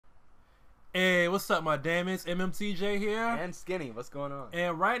what's up, my damies? MMTJ here. And Skinny, what's going on?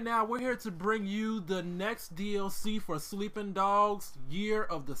 And right now, we're here to bring you the next DLC for Sleeping Dogs, Year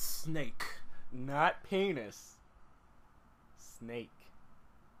of the Snake. Not penis. Snake.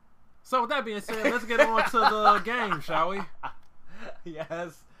 So with that being said, let's get on to the game, shall we?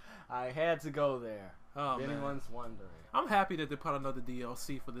 Yes, I had to go there. Oh, if man. anyone's wondering. I'm happy that they put another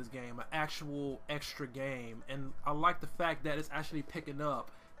DLC for this game, an actual extra game. And I like the fact that it's actually picking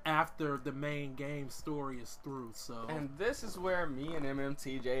up after the main game story is through. So, And this is where me and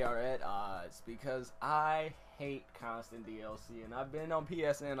MMTJ are at odds, because I hate constant DLC, and I've been on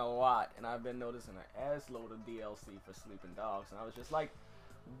PSN a lot, and I've been noticing an ass load of DLC for Sleeping Dogs, and I was just like,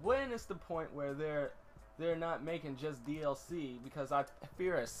 when is the point where they're not making just DLC? Because I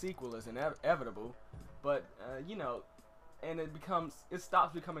fear a sequel is inevitable, but you know, and it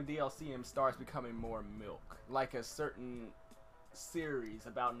stops becoming DLC and starts becoming more milk, like a certain series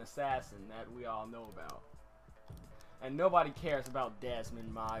about an assassin that we all know about. And nobody cares about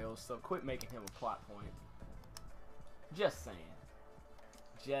Desmond Miles, so quit making him a plot point. Just saying.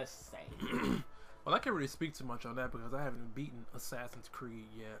 Just saying. Well, I can't really speak too much on that because I haven't beaten Assassin's Creed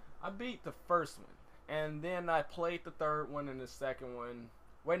yet. I beat the first one, and then I played the third one and the second one.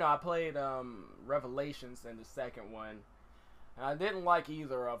 Wait, no, I played Revelations and the second one, and I didn't like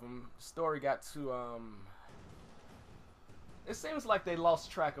either of them. The story got too it seems like they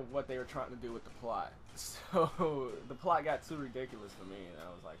lost track of what they were trying to do with the plot. So the plot got too ridiculous for me, and I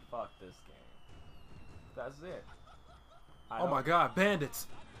was like, fuck this game. That's it. Oh my god, bandits!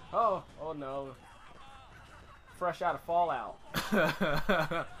 Oh no. Fresh out of Fallout.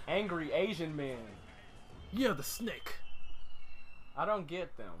 Angry Asian men. Yeah, the snake. I don't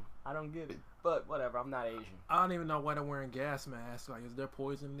get them. I don't get it. But whatever, I'm not Asian. I don't even know why they're wearing gas masks. Like, is there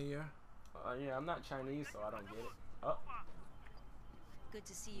poison in the air? Yeah, I'm not Chinese, so I don't get it. Oh. Good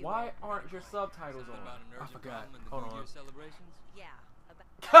to see you. Why aren't your subtitles on? I forgot. Hold on. Yeah.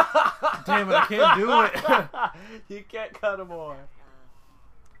 Damn it, I can't do it. You can't cut them on.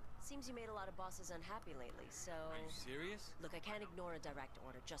 Seems you made a lot of bosses unhappy lately, so... Are you serious? Look, I can't ignore a direct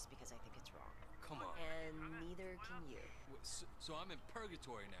order just because I think it's wrong. Come on. And neither can you. So I'm in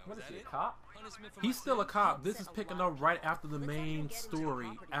purgatory now. What is that he, a it? cop? Punishment for He's my still a sins? cop. This is picking up right after the main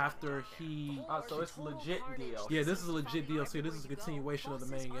story. After he... Oh, so it's legit DLC. Yeah, this is a legit DLC. This is a continuation of the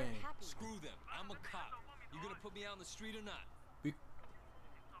main game. Screw them. I'm a cop. You gonna put me out on the street or not?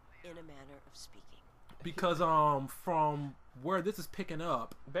 In a manner of speaking. Because from where this is picking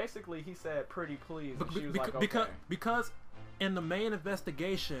up, Basically, he said pretty please, and she was like, okay. because in the main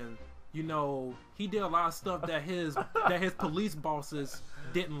investigation, you know, he did a lot of stuff that his police bosses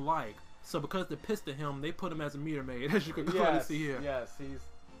didn't like. So because they pissed at him, they put him as a meter maid, as you can clearly see here. Yes,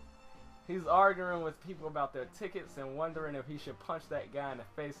 he's arguing with people about their tickets and wondering if he should punch that guy in the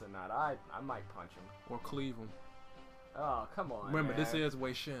face or not. I might punch him. Or cleave him. Oh, come on, Remember, man. this is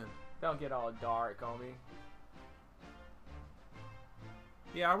Wei Shin. Don't get all dark on me.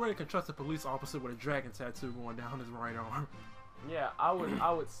 Yeah, I really can trust a police officer with a dragon tattoo going down his right arm. Yeah, I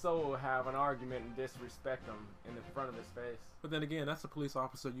would so have an argument and disrespect him in the front of his face. But then again, that's a police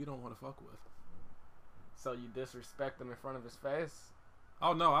officer you don't want to fuck with. So you disrespect him in front of his face?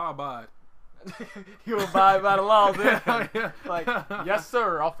 Oh no, I'll abide. You abide by the law, then. Yeah. Like, yes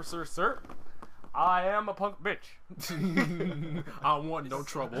sir, officer, sir. I am a punk bitch. I want no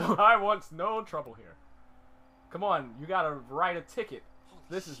trouble. I want no trouble here. Come on, you gotta write a ticket.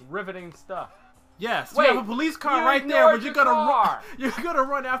 This is riveting stuff. Yes, Wait, you have a police car you right there, but ignored you're gonna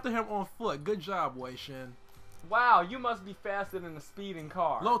run after him on foot. Good job, Wei Shin. Wow, you must be faster than a speeding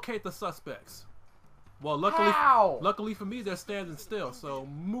car. Locate the suspects. Well, How? luckily for me, they're standing still, so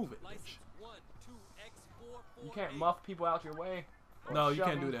move it, bitch. You can't muff people out your way? Or No, you shove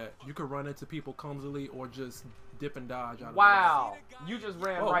can't do them? that. You can run into people clumsily or just dip and dodge out Wow, you just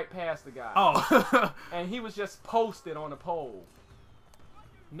ran Oh. right past the guy. Oh. And he was just posted on a pole.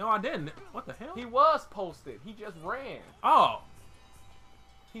 No, I didn't. What the hell? He was posted. He just ran. Oh.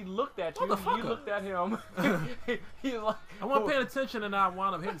 He looked at you. Motherfucker. You looked at him. He's like, I wasn't paying attention and I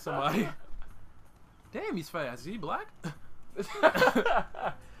wound up hitting somebody. Damn, he's fast. Is he black?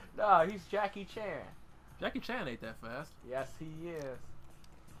 Nah, he's Jackie Chan. Jackie Chan ain't that fast. Yes, he is.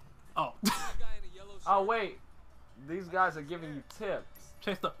 Oh. Oh, wait. These guys are giving you tips.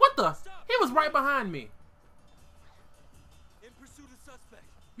 Chased up. What the? He was right behind me. In pursuit of suspect.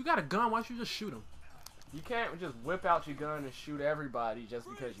 You got a gun. Why don't you just shoot him? You can't just whip out your gun and shoot everybody just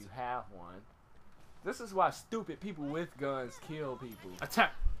because you have one. This is why stupid people with guns kill people.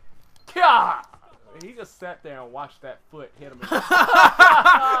 Attack. Kah! He just sat there and watched that foot hit him.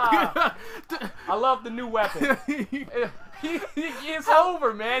 I love the new weapon. It's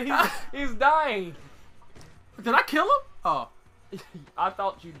over, man. He's dying. Did I kill him? Oh. I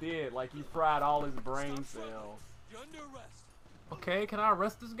thought you did. Like you fried all his brain cells. You're under arrest. Okay, can I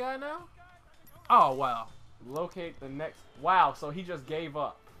arrest this guy now? Oh, wow. Locate the next... Wow, so he just gave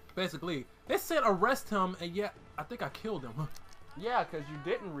up. Basically, they said arrest him, and yet I think I killed him. Yeah, because you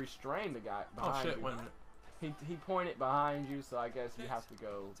didn't restrain the guy behind Oh, shit, you. wait a minute. He pointed behind you, so I guess you have to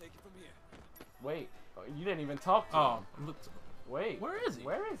go... Take it from here. Wait, you didn't even talk to Oh, him. Wait. where is he?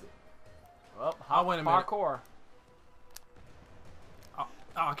 Where is he? Well, Oh, wait a minute. parkour. Oh,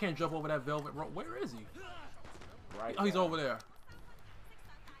 I can't jump over that velvet rope. Where is he? Right. Oh, he's there. over there.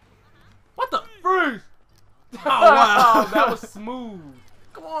 What the? Freeze! Oh, wow. That was smooth.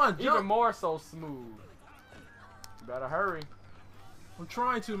 Come on, jump. Even more so smooth. You better hurry. I'm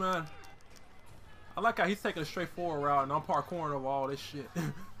trying to, man. I like how he's taking a straightforward route, and I'm parkouring over all this shit.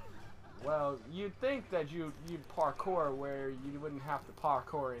 Well, you'd think that you'd parkour where you wouldn't have to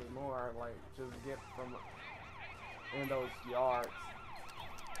parkour anymore, like just get from in those yards.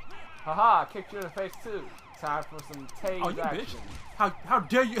 Haha, kicked you in the face too. Time for some tase Oh, you action. bitch. How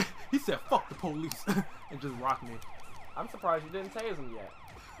dare you? He said, fuck the police, and just rocked me. I'm surprised you didn't tase him yet.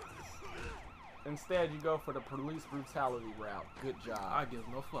 Instead, you go for the police brutality route. Good job. I give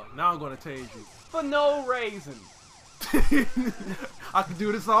no fuck. Now I'm gonna tase you. For no reason. I can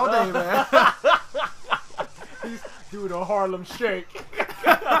do this all day, man. He's doing a Harlem shake.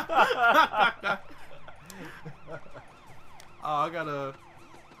 I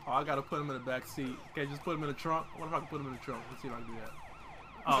gotta put him in the back seat. Okay, just put him in the trunk. What if I can put him in the trunk? Let's see if I can do that.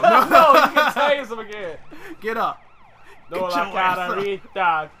 Oh no, No, you can tase him again. Get up. No Get la your ass up.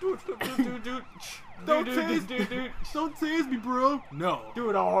 carita. Don't tase me. Don't tase me, bro. No.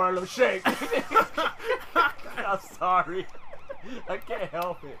 Doing a Harlem shake. I'm sorry. I can't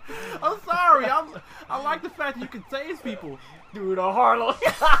help it. I'm sorry. I like the fact that you can tase people. Doing a Harlem.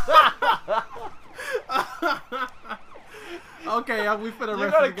 Okay, we finna You're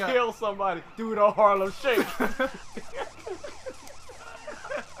arrest gonna the guy. kill somebody. Doing a Harlem shake.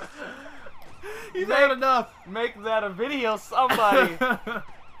 He's had enough. Make that a video, somebody.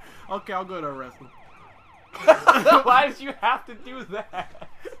 Okay, I'll go to arrest him. Why did you have to do that?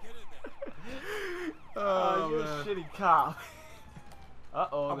 Oh, You're man. a shitty cop.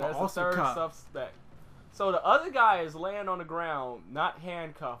 Uh-oh, I'm there's a also third cop. suspect. So the other guy is laying on the ground, not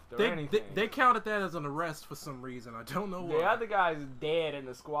handcuffed or anything. They counted that as an arrest for some reason. I don't know why. The other guy is dead in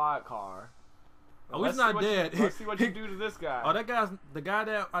the squad car. Oh, he's Let's see not what dead. Let's see what you do to this guy. Oh, the guy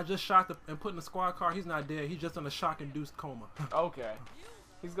that I just shot and put in the squad car. He's not dead. He's just in a shock-induced coma. Okay.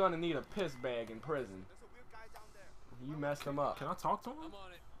 He's gonna need a piss bag in prison. You messed him up. Can I talk to him? I'm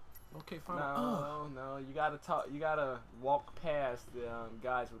on it. Okay, fine. No. You gotta talk. You gotta walk past the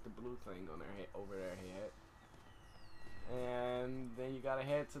guys with the blue thing on their head, over their head, and then you gotta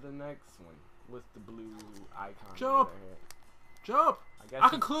head to the next one with the blue icon. Jump. Over their head. Jump! I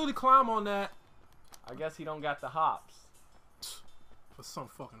can clearly climb on that. I guess he don't got the hops. For some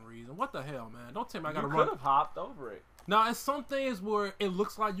fucking reason. What the hell, man? Don't tell me I You gotta could run. have hopped over it. Now, it's some things where it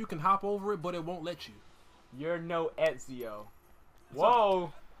looks like you can hop over it, but it won't let you. You're no Ezio.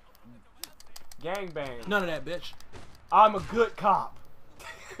 Whoa. Gangbang. None of that, bitch. I'm a good cop.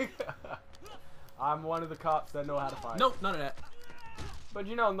 I'm one of the cops that know how to fight. Nope, none of that. But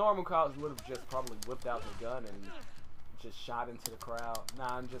you know, normal cops would have just probably whipped out their gun and just shot into the crowd.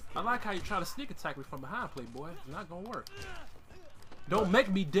 Nah, I'm just kidding. I like how you try to sneak attack me from behind, Playboy. It's not gonna work. Don't make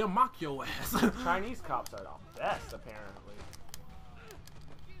me mock your ass. Chinese cops are the best, apparently.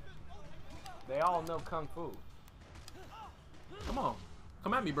 They all know kung fu. Come on.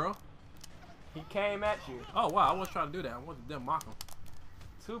 Come at me, bro. He came at you. Oh, wow. I was trying to do that. I wanted to mock him.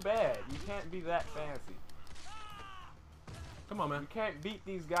 Too bad. You can't be that fancy. Come on, man. You can't beat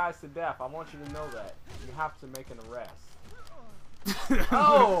these guys to death. I want you to know that. You have to make an arrest.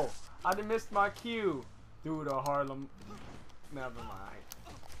 Oh! I done missed my cue. Dude, a Harlem. Never mind.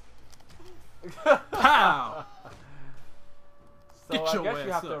 Pow! So Get I your guess you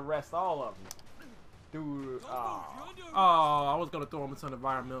ass have to up. arrest all of them. Dude, oh. Oh, I was going to throw him into an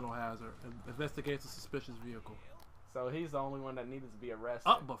environmental hazard. Investigates a suspicious vehicle. So he's the only one that needed to be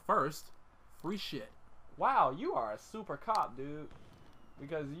arrested. But first, free shit. Wow, you are a super cop, dude.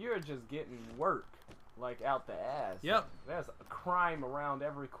 Because you're just getting work, like, out the ass. Yep. There's a crime around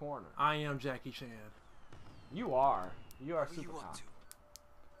every corner. I am Jackie Chan. You are. You are a What do you super want cop. to?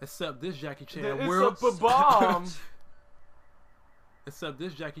 Except this Jackie Chan It's will... a bomb. Except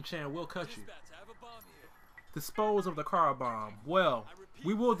this Jackie Chan will cut you. Dispatch, I have a bomb here. dispose of the car bomb. Well,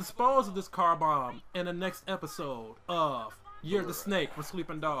 we will dispose of this car bomb in the next episode of You're the Snake for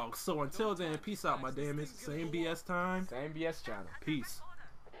Sleeping Dogs. So until then, peace out, my damies. Same BS time. Same BS channel. Peace.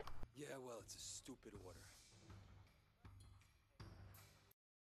 Yeah, well, it's a stupid order.